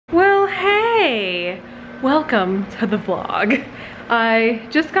Welcome to the vlog. I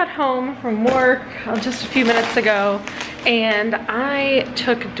just got home from work just a few minutes ago and I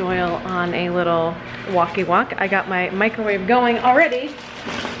took Doyle on a little walkie walk. I got my microwave going already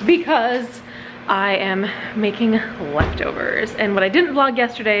because I am making leftovers. And what I didn't vlog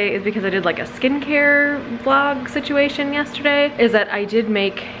yesterday is because I did like a skincare vlog situation yesterday, is that I did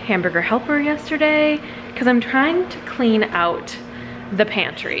make hamburger helper yesterday because I'm trying to clean out the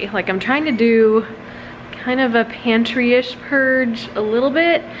pantry. Like I'm trying to do kind of a pantry-ish purge a little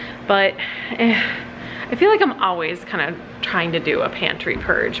bit, but I feel like I'm always kind of trying to do a pantry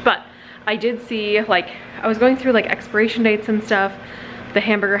purge. But I did see, like, I was going through like expiration dates and stuff. The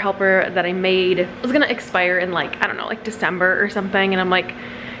hamburger helper that I made was gonna expire in like, I don't know, like December or something. And I'm like,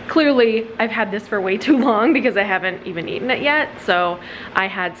 clearly I've had this for way too long because I haven't even eaten it yet. So I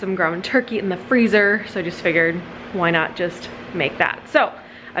had some ground turkey in the freezer. So I just figured, why not just make that? So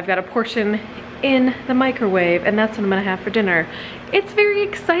I've got a portion in the microwave and that's what I'm gonna have for dinner. It's very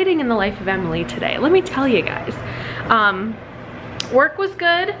exciting in the life of Emily today, let me tell you guys. Work was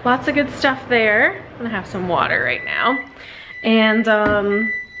good, lots of good stuff there. I'm gonna have some water right now.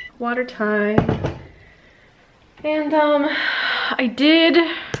 And water time. And I did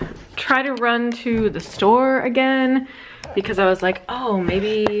try to run to the store again because I was like, oh,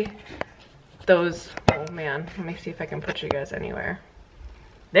 maybe those, oh man, let me see if I can put you guys anywhere.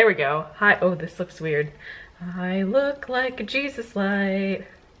 There we go. Hi. Oh, this looks weird. I look like a Jesus light.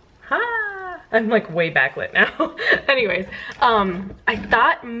 Ha! I'm like way backlit now. Anyways, I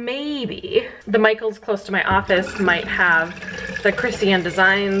thought maybe the Michaels close to my office might have the Christian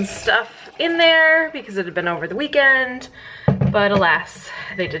Designs stuff in there because it had been over the weekend, but alas,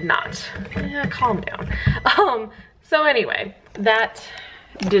 they did not. Yeah, calm down. So anyway, that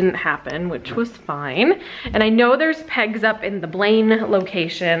didn't happen, which was fine. And I know there's pegs up in the Blaine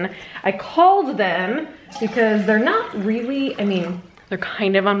location. I called them because they're not really, I mean, they're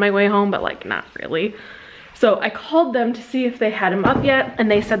kind of on my way home, but like not really. So I called them to see if they had them up yet, and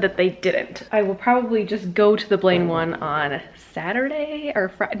they said that they didn't. I will probably just go to the Blaine one on Saturday or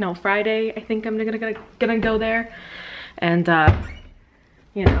Friday. I think I'm gonna go there and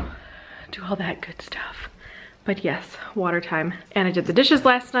you know, do all that good stuff. But yes, water time. And I did the dishes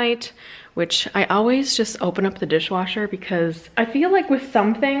last night, which I always just open up the dishwasher because I feel like with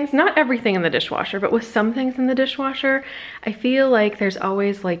some things, not everything in the dishwasher, but with some things in the dishwasher, I feel like there's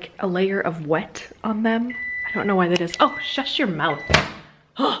always like a layer of wet on them. I don't know why that is. Oh, shush your mouth.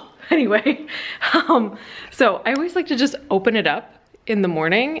 Oh, anyway, so I always like to just open it up in the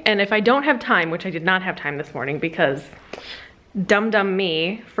morning. And if I don't have time, which I did not have time this morning because dumb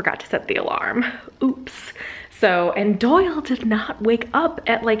me forgot to set the alarm. Oops. So, and Doyle did not wake up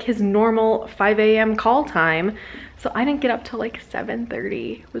at like his normal 5 a.m. call time. So I didn't get up till like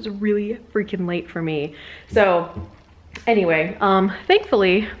 7:30. It was really freaking late for me. So anyway,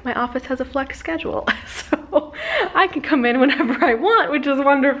 thankfully my office has a flex schedule. So I can come in whenever I want, which is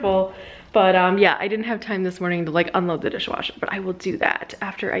wonderful. But yeah, I didn't have time this morning to like unload the dishwasher, but I will do that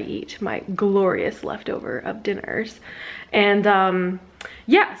after I eat my glorious leftover of dinners. And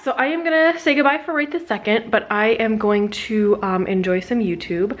yeah, so I am gonna say goodbye for right this second, but I am going to enjoy some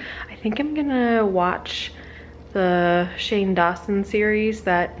YouTube. I think I'm gonna watch the Shane Dawson series,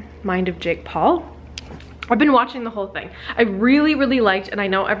 that Mind of Jake Paul. I've been watching the whole thing. I really liked, and I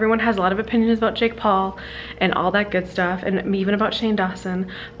know everyone has a lot of opinions about Jake Paul and all that good stuff, and even about Shane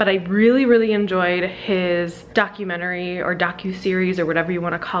Dawson, but I really enjoyed his documentary or docu-series or whatever you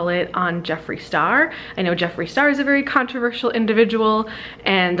want to call it on Jeffree Star. I know Jeffree Star is a very controversial individual,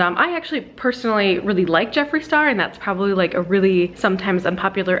 and I actually personally really like Jeffree Star, and that's probably like a really sometimes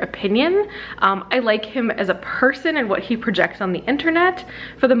unpopular opinion. I like him as a person and what he projects on the internet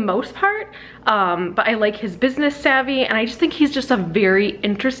for the most part, but I like his business savvy, and I just think he's just a very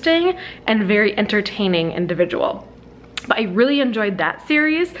interesting and very entertaining individual. But I really enjoyed that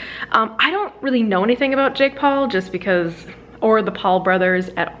series. I don't really know anything about Jake Paul just because, or the Paul brothers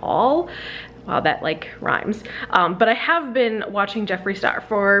at all. Wow, that like rhymes. But I have been watching Jeffree Star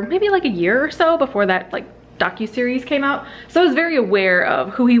for maybe like a year or so before that like docu-series came out. So I was very aware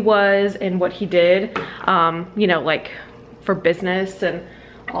of who he was and what he did, you know, like for business and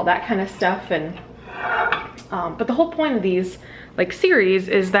all that kind of stuff. And but the whole point of these like series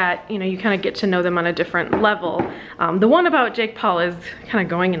is that, you know, you kind of get to know them on a different level. The one about Jake Paul is kind of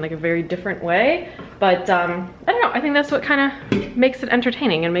going in like a very different way, but I don't know, I think that's what kind of makes it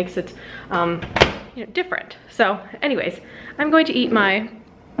entertaining and makes it you know, different. So anyways, I'm going to eat my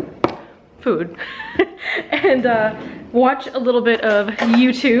food and watch a little bit of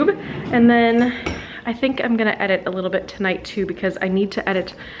YouTube, and then I think I'm gonna edit a little bit tonight too, because I need to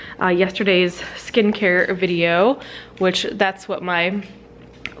edit yesterday's skincare video, which that's what my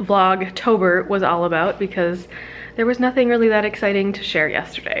Vlogtober was all about, because there was nothing really that exciting to share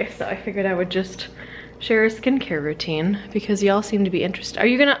yesterday. So I figured I would just share a skincare routine because y'all seem to be interested. Are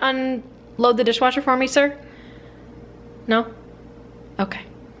you gonna unload the dishwasher for me, sir? No? Okay.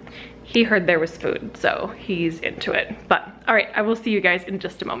 He heard there was food, so he's into it. But, all right, I will see you guys in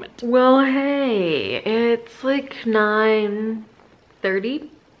just a moment. Well, hey, it's like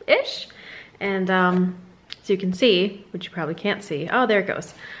 9:30-ish. And so you can see, which you probably can't see. Oh, there it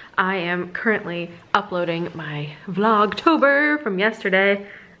goes. I am currently uploading my Vlogtober from yesterday.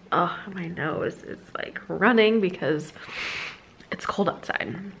 Oh, my nose is like running because it's cold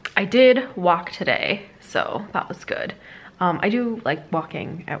outside. I did walk today, so that was good. I do like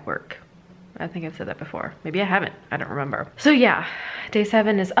walking at work. I think I've said that before. Maybe I haven't, I don't remember. So yeah, day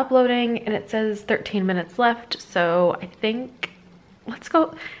 7 is uploading and it says 13 minutes left. So I think, let's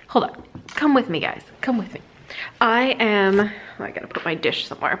go, hold on. Come with me, guys, come with me. I gotta put my dish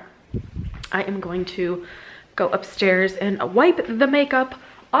somewhere. I am going to go upstairs and wipe the makeup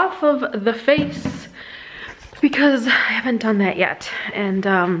off of the face because I haven't done that yet. And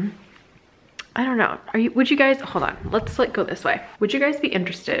I don't know, would you guys, hold on, let's like go this way. Would you guys be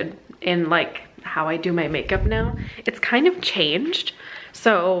interested in like how I do my makeup now? It's kind of changed.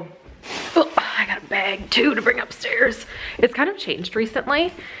 So, oh, I got a bag too to bring upstairs. It's kind of changed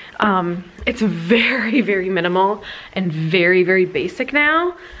recently. It's very, very minimal and very, very basic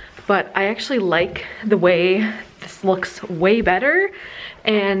now, but I actually like the way this looks way better.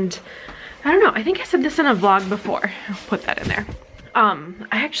 And I don't know, I think I said this in a vlog before. I'll put that in there. I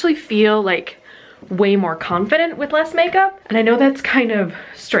actually feel like way more confident with less makeup. And I know that's kind of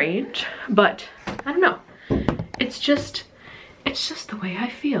strange, but I don't know. It's just the way I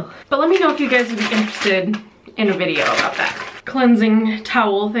feel. But let me know if you guys would be interested in a video about that cleansing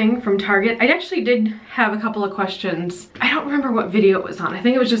towel thing from Target. I actually did have a couple of questions. I don't remember what video it was on. I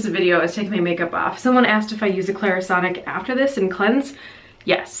think it was just a video I was taking my makeup off. Someone asked if I use a Clarisonic after this and cleanse.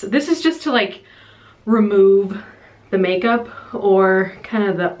 Yes, this is just to like remove the makeup or kind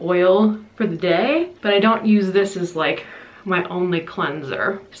of the oil for the day, but I don't use this as like my only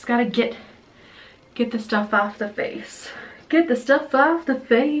cleanser. Just gotta get the stuff off the face. Get the stuff off the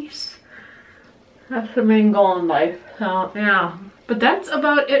face. That's the main goal in life. So yeah, but that's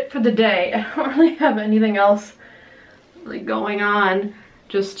about it for the day. I don't really have anything else really going on.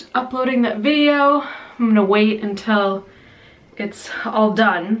 Just uploading that video. I'm gonna wait until it's all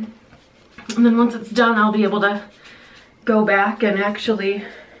done, and then once it's done I'll be able to go back and actually,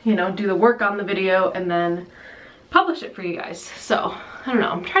 you know, do the work on the video and then publish it for you guys. So I don't know,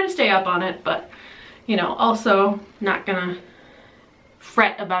 I'm trying to stay up on it, but you know, also not gonna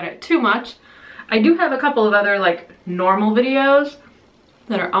fret about it too much. I do have a couple of other like normal videos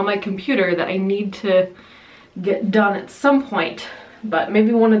that are on my computer that I need to get done at some point, but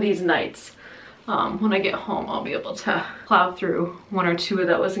maybe one of these nights. When I get home, I'll be able to plow through 1 or 2 of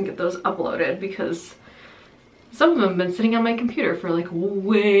those and get those uploaded, because some of them have been sitting on my computer for like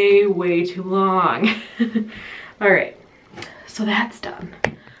way too long. All right, so that's done.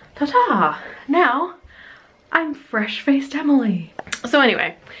 Ta-ta! Now, I'm fresh-faced Emily. So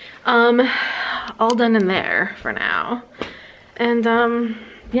anyway, all done in there for now. And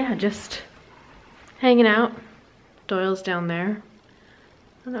yeah, just hanging out. Doyle's down there.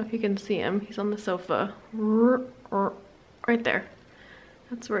 I don't know if you can see him. He's on the sofa. Right there.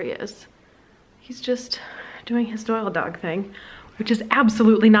 That's where he is. He's just doing his Doyle dog thing, which is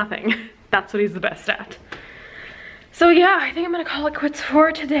absolutely nothing. That's what he's the best at. So yeah, I think I'm gonna call it quits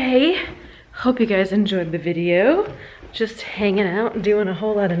for today. Hope you guys enjoyed the video. Just hanging out and doing a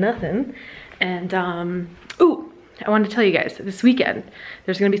whole lot of nothing. And ooh, I wanted to tell you guys, this weekend,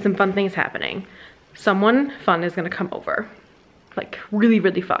 there's gonna be some fun things happening. Someone fun is gonna come over. Like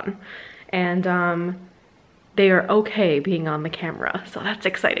really fun. And they are okay being on the camera, so that's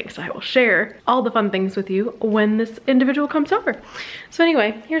exciting. So I will share all the fun things with you when this individual comes over. So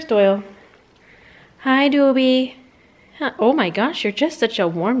anyway, here's Doyle. Hi, Doobie. Oh my gosh, you're just such a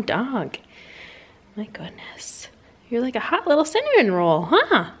warm dog. My goodness. You're like a hot little cinnamon roll,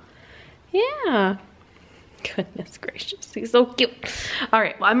 huh? Yeah. Goodness gracious, he's so cute. All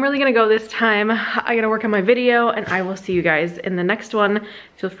right, well, I'm really gonna go this time. I gotta work on my video, and I will see you guys in the next one.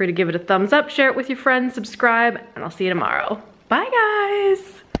 Feel free to give it a thumbs up, share it with your friends, subscribe, and I'll see you tomorrow. Bye,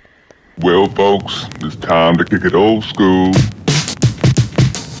 guys. Well, folks, it's time to kick it old school.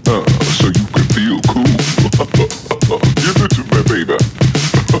 So